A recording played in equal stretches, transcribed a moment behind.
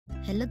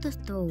Hello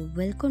दोस्तों,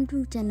 welcome to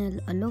channel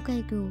Alok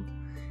IQ।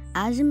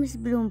 आज हम इस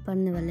वीडियो में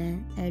पढ़ने वाले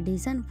हैं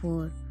addition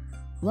for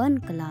 1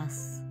 class.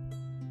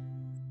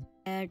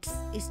 Let's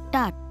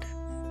start.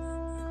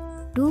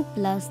 2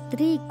 +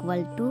 3 =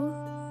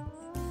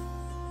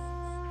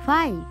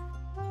 5।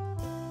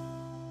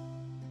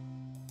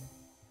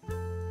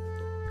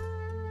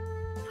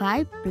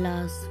 5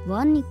 +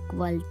 1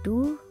 =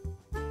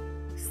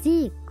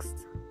 6।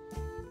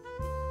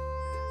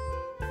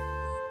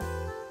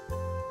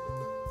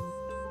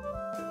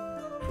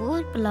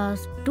 4 +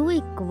 2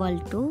 =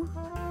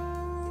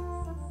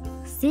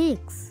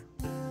 6.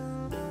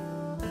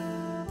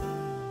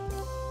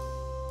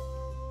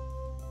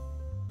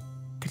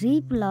 3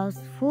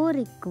 + 4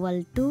 =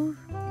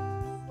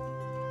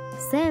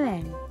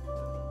 7.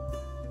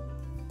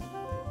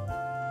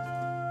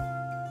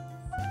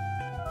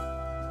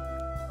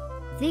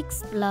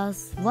 6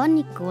 + 1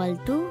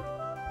 =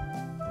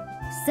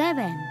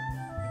 7.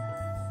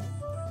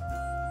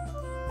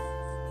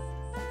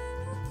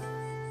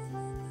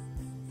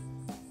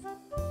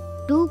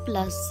 2 +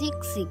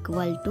 6 =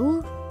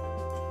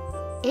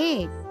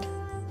 8.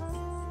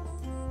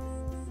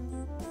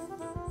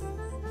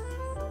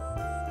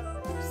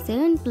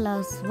 7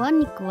 +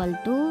 1 =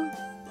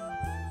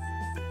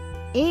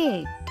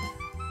 8.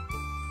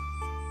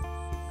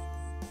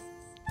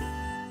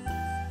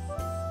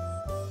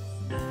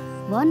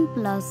 1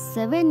 +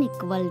 7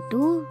 =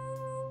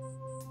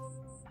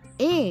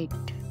 8.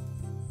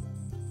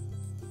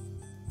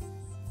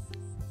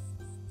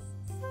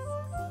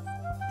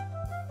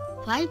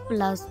 5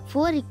 +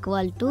 4 =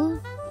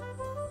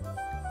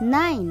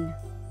 9.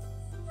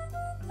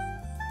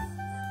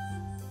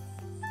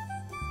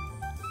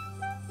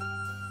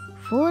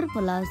 4 +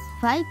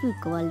 5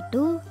 =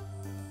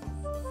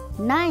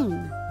 9.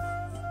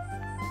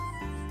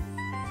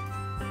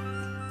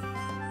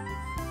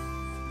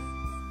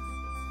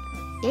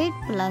 8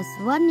 +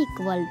 1 =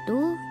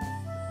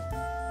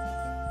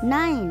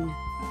 9.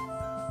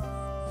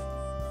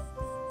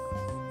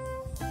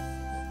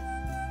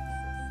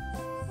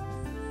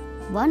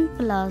 1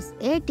 +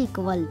 8 =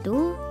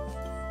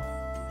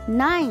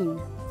 9.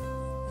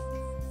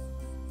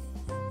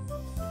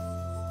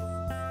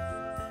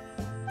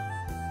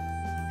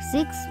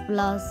 6 +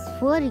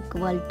 4 =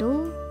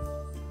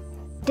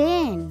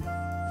 10.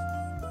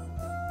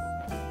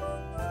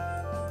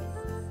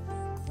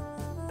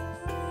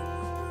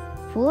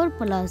 4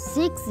 +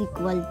 6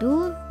 =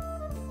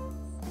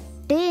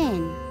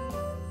 10.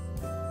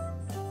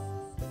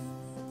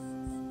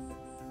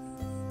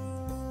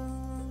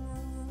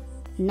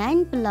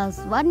 9 +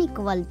 1 =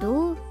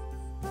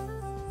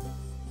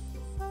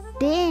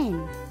 10.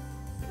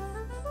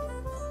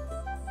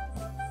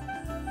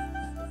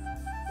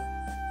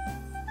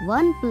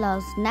 1 +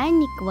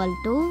 9 =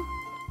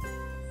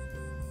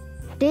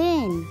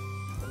 10.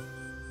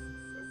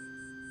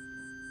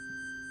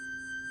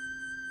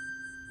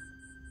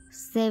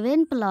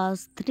 7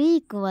 + 3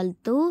 =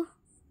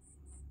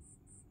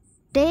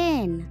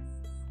 10.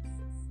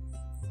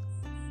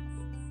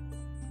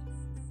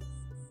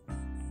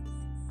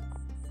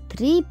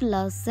 3 +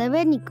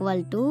 7 =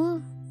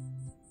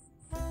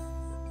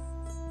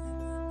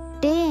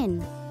 10.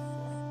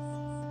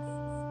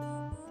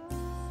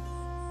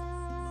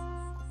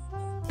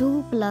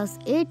 2 +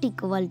 8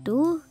 =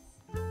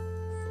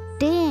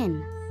 10.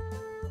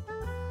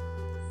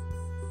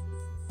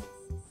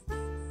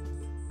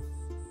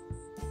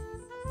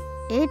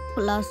 8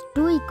 +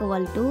 2 =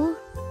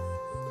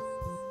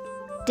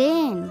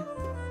 10.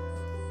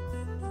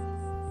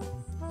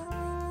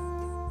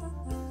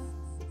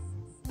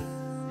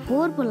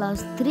 4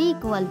 + 3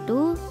 =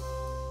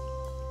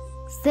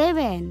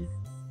 7.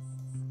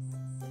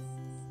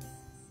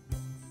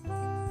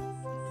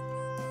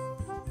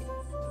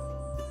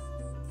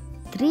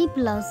 3 +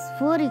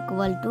 4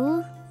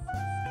 =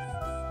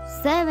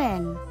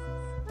 7.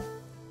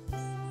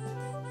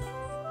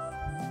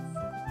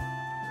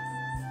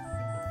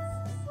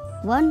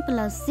 1 +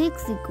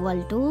 6 =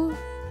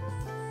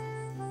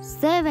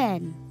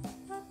 7.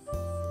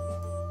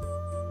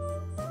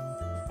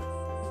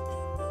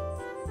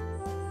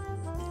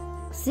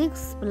 6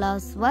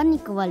 + 1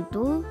 =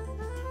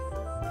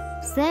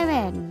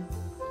 7.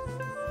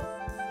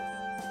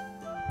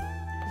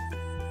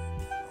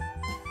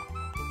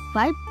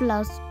 5 +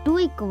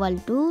 2 =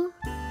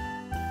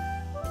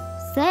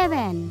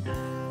 7.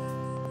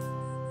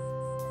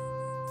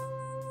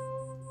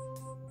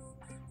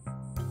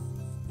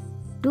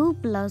 2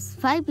 +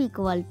 5 =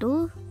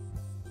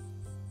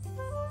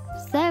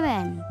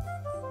 7.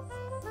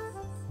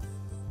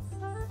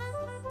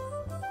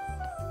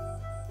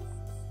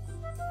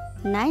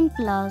 9 +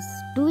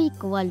 2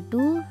 =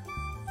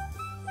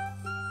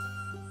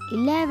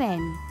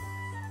 11.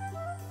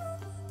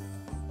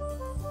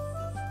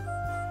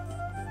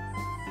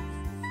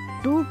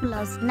 2 +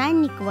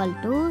 9 =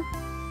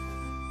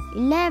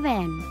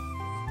 11.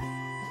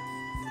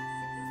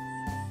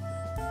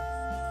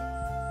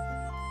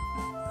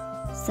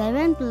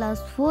 7 +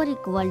 4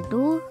 =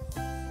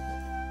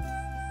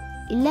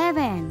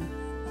 11.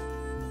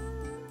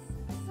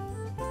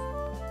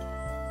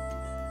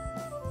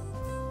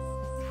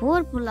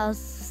 4 plus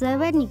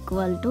 7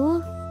 equal to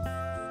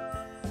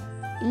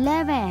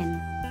 11.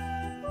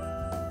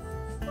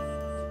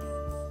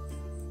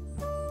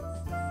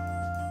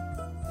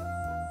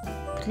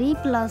 3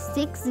 plus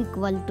 6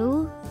 equal to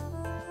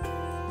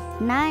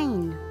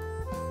 9.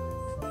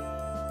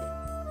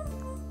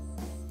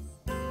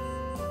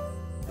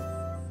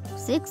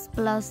 6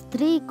 plus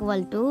 3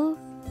 equal to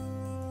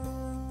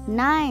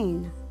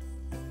 9.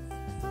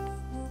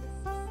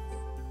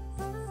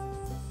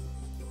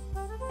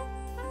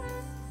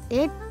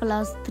 8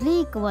 plus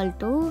 3 equal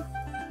to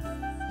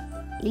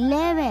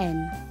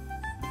 11.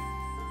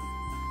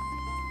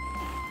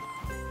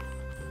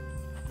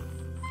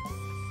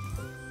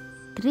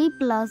 3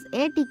 plus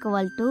 8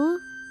 equal to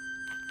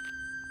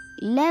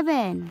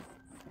 11.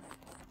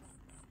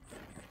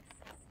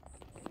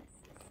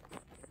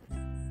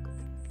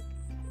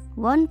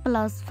 1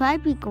 plus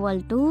 5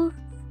 equal to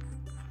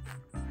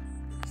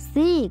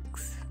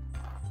 6.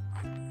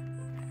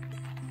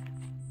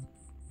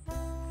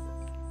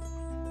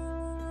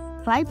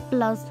 5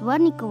 plus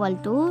 1 equal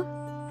to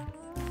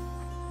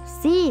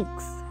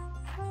 6.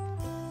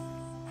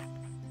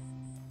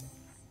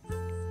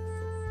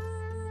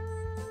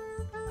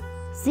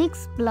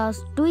 6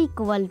 plus 2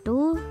 equal to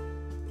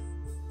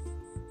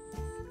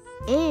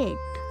 8.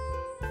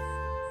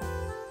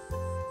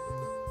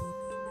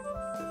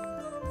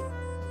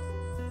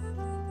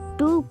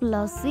 2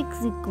 plus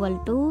 6 equal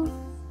to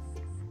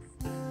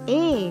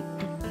 8.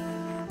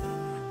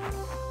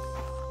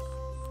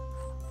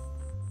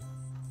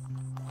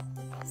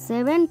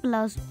 7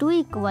 plus 2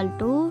 equal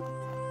to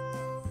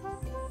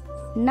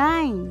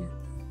 9.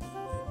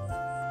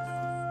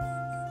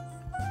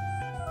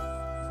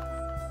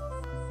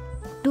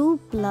 2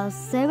 plus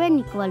 7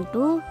 equal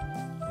to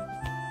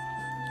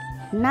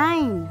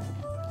 9.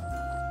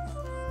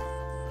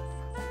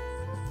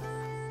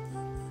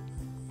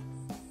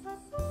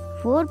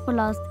 4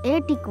 plus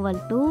 8 equal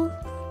to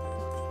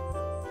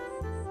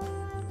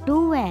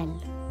 12.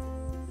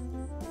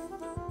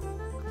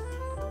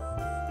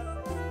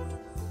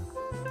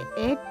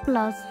 8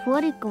 plus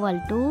 4 equal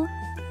to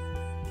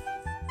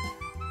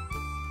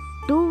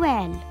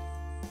 12.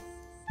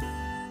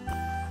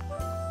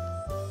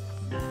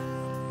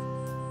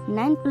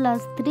 9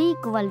 plus 3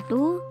 equal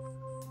to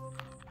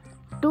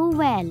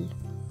 12.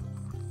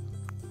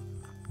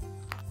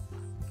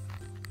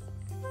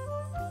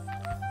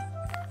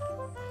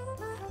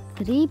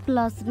 3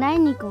 plus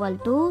 9 equal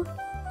to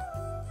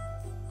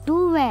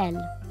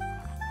 12.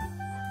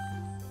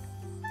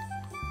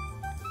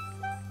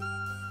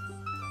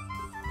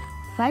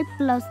 Five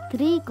plus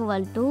 3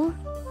 equal to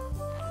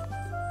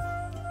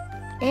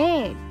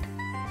 8.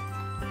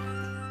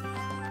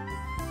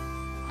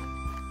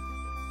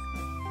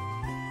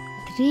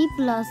 3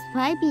 plus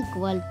 5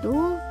 equal to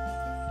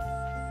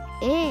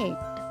 8.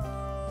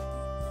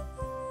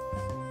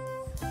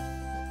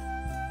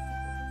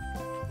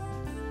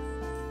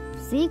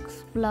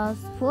 6 plus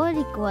 4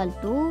 equal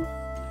to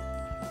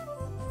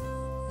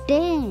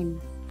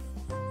 10.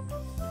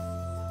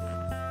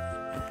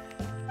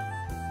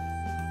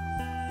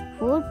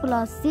 4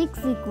 plus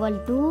 6 equal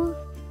to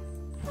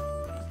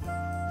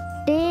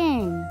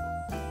 10.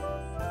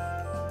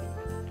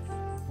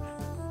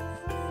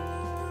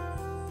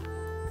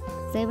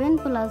 7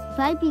 plus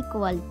 5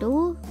 equal to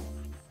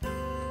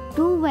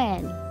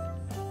 12.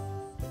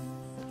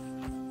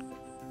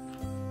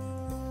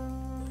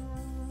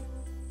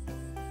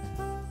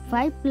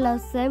 Five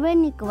plus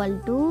 7 equal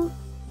to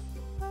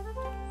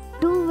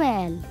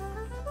 12.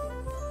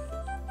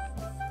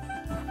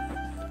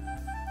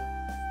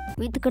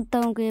 उम्मीद करता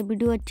हूँ कि ये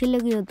video अच्छी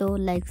लगी हो तो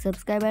like,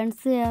 subscribe and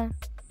share.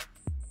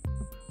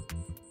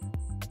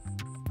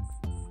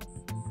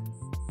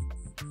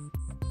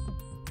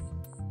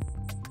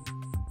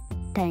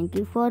 Thank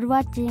you for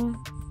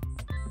watching.